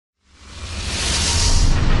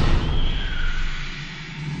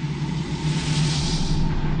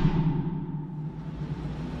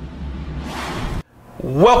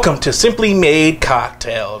Welcome to Simply Made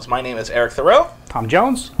Cocktails. My name is Eric Thoreau. Tom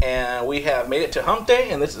Jones. And we have made it to Hump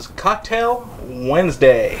Day, and this is Cocktail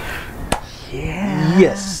Wednesday. Yeah.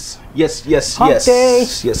 Yes. Hump Day.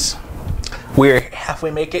 Yes. We're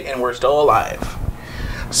halfway make it, and we're still alive.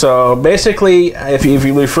 So basically, if you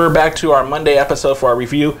refer back to our Monday episode for our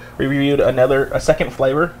review, we reviewed a second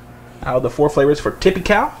flavor out of the 4 flavors for Tippy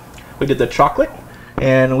Cow. We did the chocolate,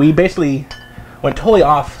 and we basically went totally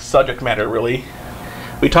off subject matter, really.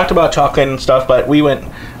 We talked about chocolate and stuff, but we went,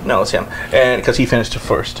 no, it's him, and because he finished it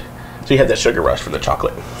first. So he had that sugar rush for the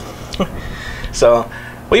chocolate. So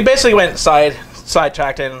we basically went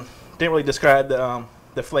sidetracked and didn't really describe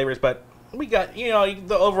the flavors, but we got,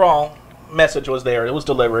 the overall message was there. It was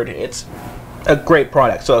delivered. It's a great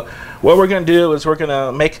product. So what we're going to do is we're going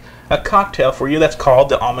to make a cocktail for you that's called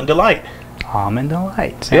the Almond Delight. Almond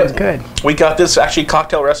Delight. Sounds good. We got this actually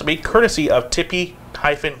cocktail recipe courtesy of Tippy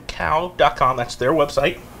Cow.com. That's their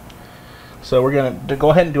website. So we're going to go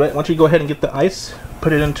ahead and do it. Once you go ahead and get the ice,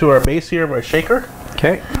 put it into our base here of our shaker.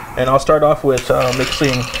 Okay. And I'll start off with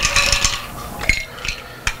mixing.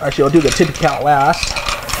 Actually, I'll do the Tippy Cow last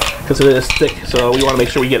because it is thick. So we want to make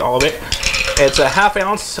sure we get all of it. It's a ½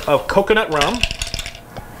 ounce of coconut rum.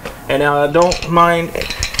 And now don't mind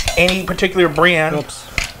any particular brand. Oops.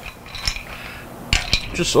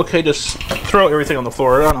 Just throw everything on the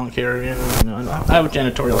floor. I don't care. I have a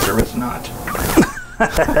janitorial service. Not.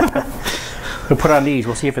 We'll put on these.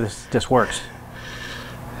 We'll see if this works.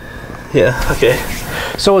 Yeah. Okay.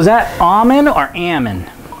 So is that almond or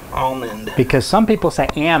almond? Almond. Because some people say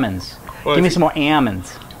almonds. Well, Give me some more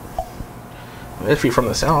almonds. If you're from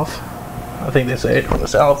the South, I think they say it from the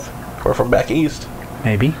South or from back east.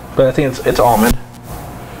 Maybe. But I think it's almond.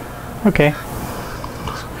 Okay.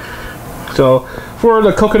 So for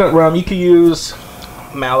the coconut rum, you could use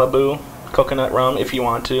Malibu coconut rum if you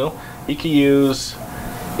want to. You could use,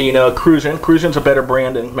 Cruisin'. Cruisin's a better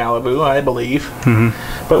brand than Malibu, I believe.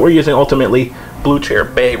 Mm-hmm. But we're using ultimately Chair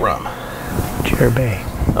Bay Rum. Chair Bay.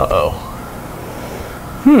 Uh-oh.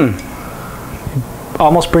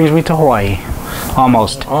 Almost brings me to Hawaii.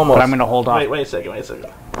 Almost. But I'm going to hold off. Wait a second.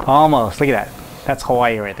 Almost. Look at that. That's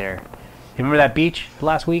Hawaii right there. You remember that beach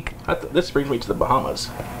last week? This brings me to the Bahamas.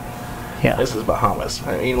 Yeah. This is Bahamas.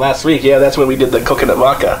 I mean, last week, that's when we did the coconut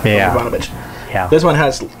vodka. Yeah. Yeah. This one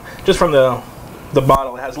has, just from the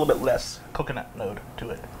bottle, it has a little bit less coconut note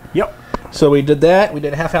to it. Yep. So we did that. We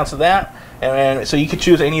did a ½ ounce of that. And so you could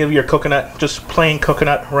choose any of your coconut, just plain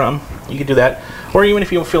coconut rum. You could do that. Or even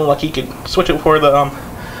if you feel lucky, you could switch it for the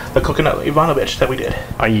coconut Ivanovich that we did.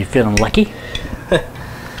 Are you feeling lucky?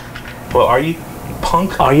 Well, are you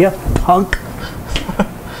punk? Are you punk?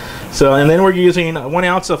 So, and then we're using 1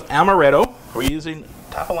 ounce of Amaretto. We're using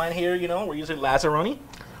top of line here, we're using Lazzaroni.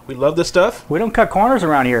 We love this stuff. We don't cut corners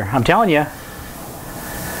around here, I'm telling you.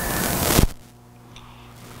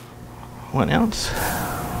 1 ounce.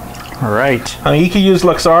 All right. You can use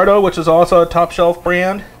Luxardo, which is also a top shelf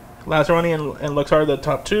brand. Lazzaroni and Luxardo, the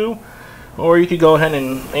top 2. Or you could go ahead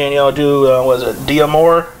and do,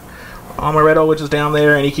 Diamore Amaretto, which is down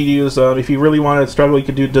there. And you could use, if you really want to struggle, you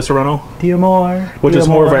could do Disaronno. Diamore. Which is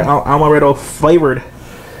more of an Amaretto flavored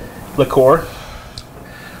liqueur.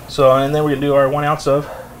 So, and then we're going to do our 1 ounce of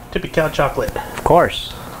Tippy Cow Chocolate. Of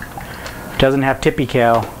course. Doesn't have Tippy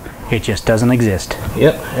Cow. It just doesn't exist.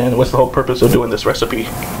 Yep. And what's the whole purpose of doing this recipe?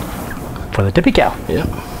 For the Tippy Cow. Yep.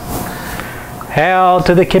 Hail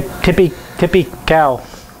to the Tippy Cow.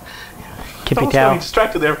 Tippy I Cow. was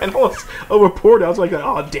distracted there and almost over poured. I was like,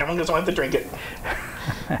 oh damn, I'm just going to have to drink it.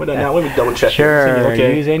 But now let me double check. Sure.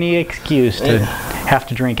 Okay. Use any excuse to have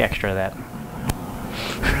to drink extra of that.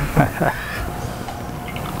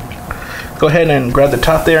 Go ahead and grab the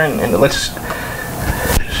top there and let's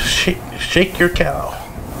shake your cow.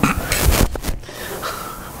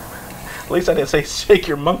 At least I didn't say shake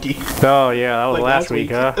your monkey. Oh yeah, that was Like last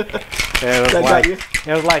week, huh? Yeah,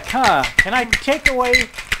 it was like, huh? Can I take away?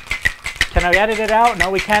 Can I edit it out? No,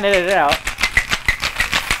 we can't edit it out.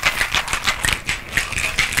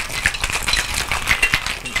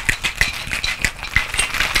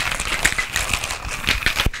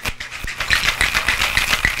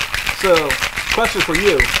 So, question for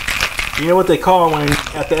you. You know what they call when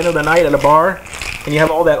at the end of the night at a bar and you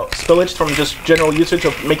have all that spillage from just general usage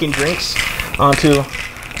of making drinks onto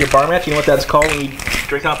your bar mat? You know what that's called when you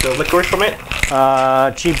drink out the liquor from it?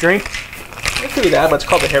 Cheap drink. It could be that, but it's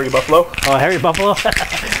called the Hairy Buffalo. Oh, Hairy Buffalo?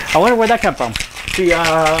 I wonder where'd that come from. See,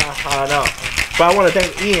 I don't know. But I want to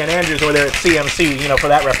thank Ian Andrews over there at CMC, for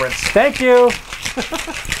that reference. Thank you.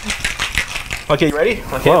 Okay, you ready?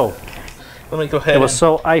 Okay. Whoa. Let me go ahead. It was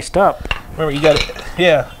so iced up. Remember, you got it.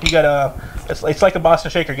 Yeah, you got it's like a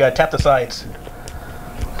Boston Shaker. You got to tap the sides.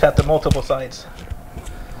 Tap the multiple sides.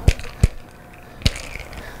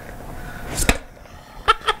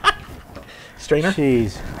 Strainer?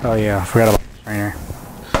 Jeez. Oh yeah, I forgot about the strainer.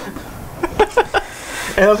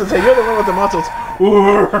 And I was going to say, you're the one with the muscles.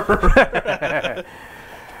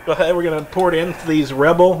 Go ahead, we're going to pour it into these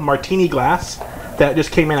Rebel Martini glass that just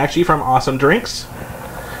came in actually from Awesome Drinks.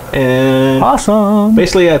 And awesome.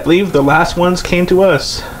 Basically, I believe the last ones came to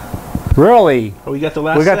us. Really? We got the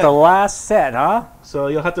last We got set. the last set, huh? So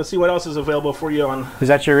you'll have to see what else is available for you on... Is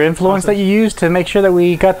that your influence that you used to make sure that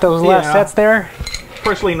we got those last sets there?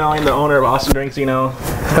 Personally knowing the owner of Awesome Drinks, you know.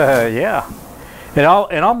 Yeah. It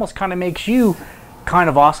almost kind of makes you kind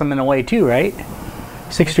of awesome in a way too, right?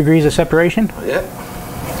 6 degrees of separation? Yep.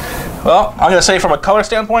 Well, I'm going to say from a color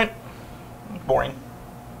standpoint, boring.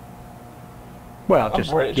 Well,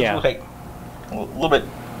 just yeah. Like a little bit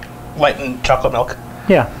light in chocolate milk.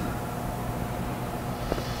 Yeah.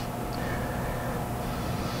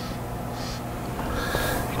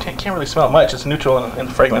 You can't really smell it much. It's neutral in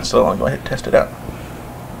fragrance, so I'll go ahead and test it out.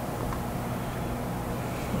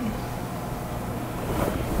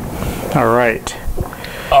 All right.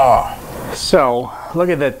 Oh. So look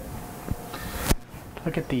at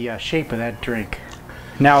the shape of that drink.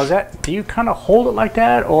 Now, do you kind of hold it like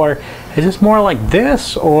that, or is this more like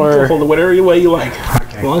this, or? You can hold it whatever way you like.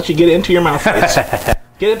 Okay. As long as you get it into your mouth face.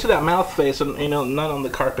 Get into that mouth face, and not on the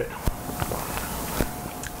carpet.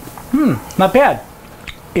 Not bad.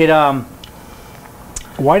 It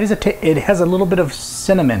why does it it has a little bit of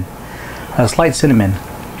cinnamon, a slight cinnamon,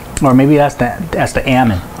 or maybe that's the almond. That's the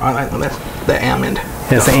almond.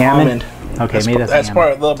 That's the almond. Okay, maybe that's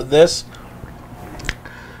part of a little bit of this.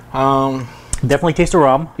 Definitely taste the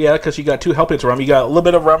rum. Yeah, because you got 2 helpings of rum. You got a little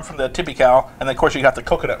bit of rum from the Tippy Cow, and then of course you got the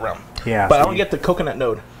coconut rum. Yeah. But I don't get the coconut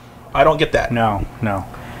note. I don't get that. No.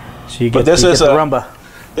 So you get, this is the rumba.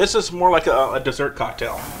 This is more like a dessert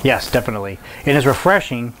cocktail. Yes, definitely. It is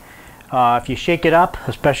refreshing. If you shake it up,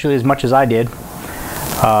 especially as much as I did,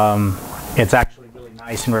 it's actually really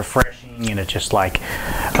nice and refreshing, and it's just like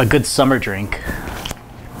a good summer drink.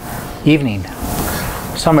 Evening.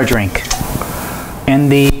 Summer drink. In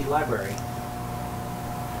the library.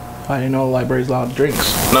 I didn't know the library's allowed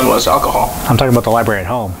drinks. Nonetheless, alcohol. I'm talking about the library at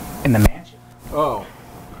home. In the mansion. Oh.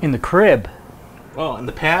 In the crib. Oh, in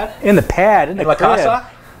the pad? In the pad. In the La crib. Casa?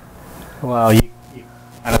 Well,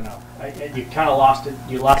 I don't know. You kind of lost it.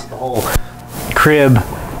 You lost the whole crib,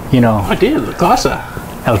 you know. I did. La Casa.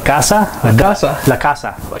 El Casa? La Casa. La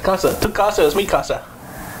Casa. La Casa. Tu casa es mi casa.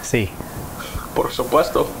 Sí. Por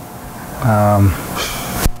supuesto.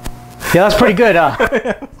 Yeah, that's pretty good, huh?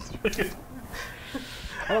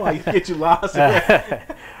 I don't want to get you lost.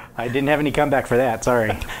 I didn't have any comeback for that.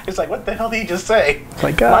 Sorry. It's like, what the hell did he just say? It's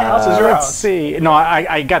like, my house is your let's house. see. No,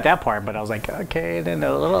 I got that part, but I was like, okay, then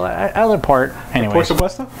the little other part. Anyway. Por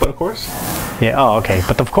supuesto, but of course. Yeah. Oh, okay.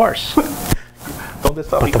 But of course. Don't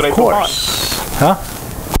stop me. But of course. Huh?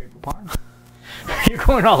 You're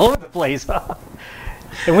going all over the place, huh?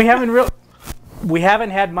 And we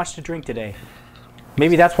haven't had much to drink today.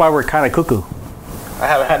 Maybe that's why we're kind of cuckoo. I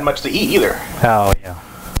haven't had much to eat either. Oh yeah.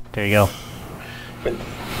 There you go. Been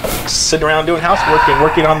sitting around doing housework and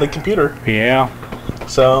working on the computer. Yeah.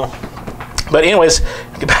 So, but anyways,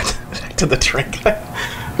 get back to the drink.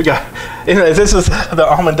 We got. Anyways, this is the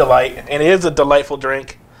Almond Delight, and it is a delightful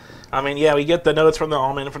drink. I mean, yeah, we get the notes from the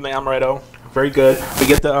almond, from the amaretto. Very good. We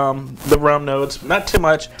get the rum notes. Not too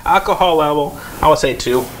much. Alcohol level, I would say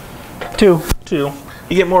 2. 2.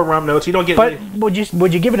 You get more rum notes. You don't get. But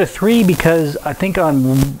would you give it a 3? Because I think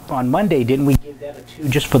on Monday didn't we give that a 2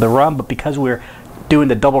 just for the rum? But because we're doing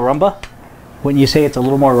the double rumba, wouldn't you say it's a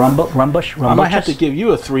little more rumbush? I might have to give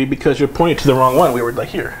you a 3 because you're pointing to the wrong one. We were like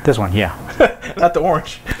here. This one, yeah. Not the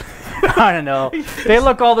orange. I don't know. They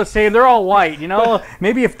look all the same. They're all white, you know.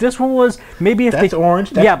 Maybe if this one was, that's orange.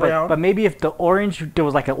 That's brown. but maybe if the orange, there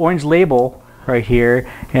was like an orange label right here,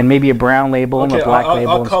 and maybe a brown label and a black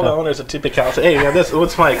label. I'll call the owners a Tippy Cow. Hey, man,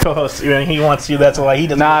 what's my co-host? He wants you. That's why he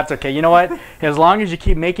doesn't. Nah, it's okay. You know what? As long as you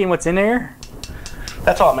keep making what's in there.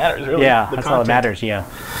 That's all that matters, really. Yeah, that's all that matters. Yeah.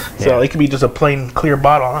 So it could be just a plain clear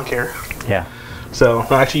bottle. I don't care. Yeah. So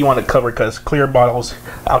no, actually, you want it covered because clear bottles,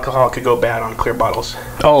 alcohol could go bad on clear bottles.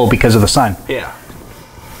 Oh, because of the sun. Yeah.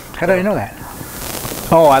 How did I know that?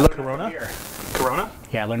 Oh, I learned Corona. Beer. Corona.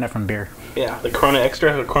 Yeah, I learned that from beer. Yeah, the Corona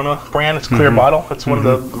Extra, the Corona brand. It's a clear bottle. It's one of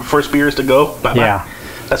the first beers to go. Yeah.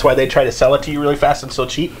 That's why they try to sell it to you really fast and so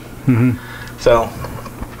cheap. So,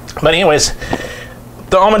 but anyways,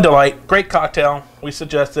 the Almond Delight, great cocktail. We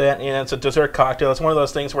suggest that, and it's a dessert cocktail. It's one of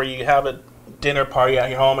those things where you have a dinner party at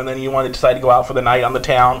your home, and then you want to decide to go out for the night on the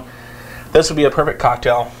town. This would be a perfect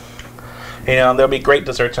cocktail. You know, there'll be great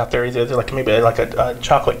desserts out there. Either like maybe like a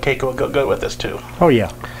chocolate cake will go good with this too. Oh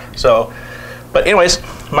yeah. So, but anyways,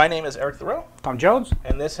 my name is Eric Thoreau. Tom Jones.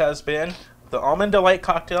 And this has been the Almond Delight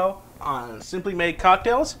Cocktail on Simply Made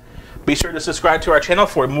Cocktails. Be sure to subscribe to our channel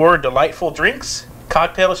for more delightful drinks,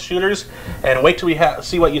 cocktails, shooters, and wait till we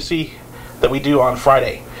see what you see that we do on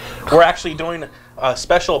Friday. We're actually doing a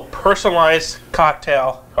special personalized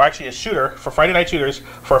cocktail, or actually a shooter for Friday Night Shooters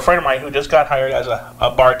for a friend of mine who just got hired as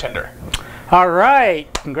a bartender. All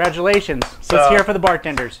right, congratulations. Let's hear it for the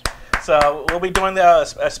bartenders. So we'll be doing a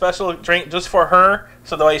special drink just for her,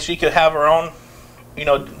 so that way she could have her own, you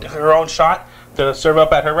know, her own shot to serve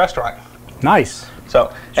up at her restaurant. Nice.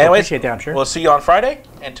 So, anyways, appreciate that, I'm sure. We'll see you on Friday.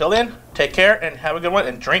 Until then, take care and have a good one,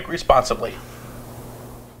 and drink responsibly.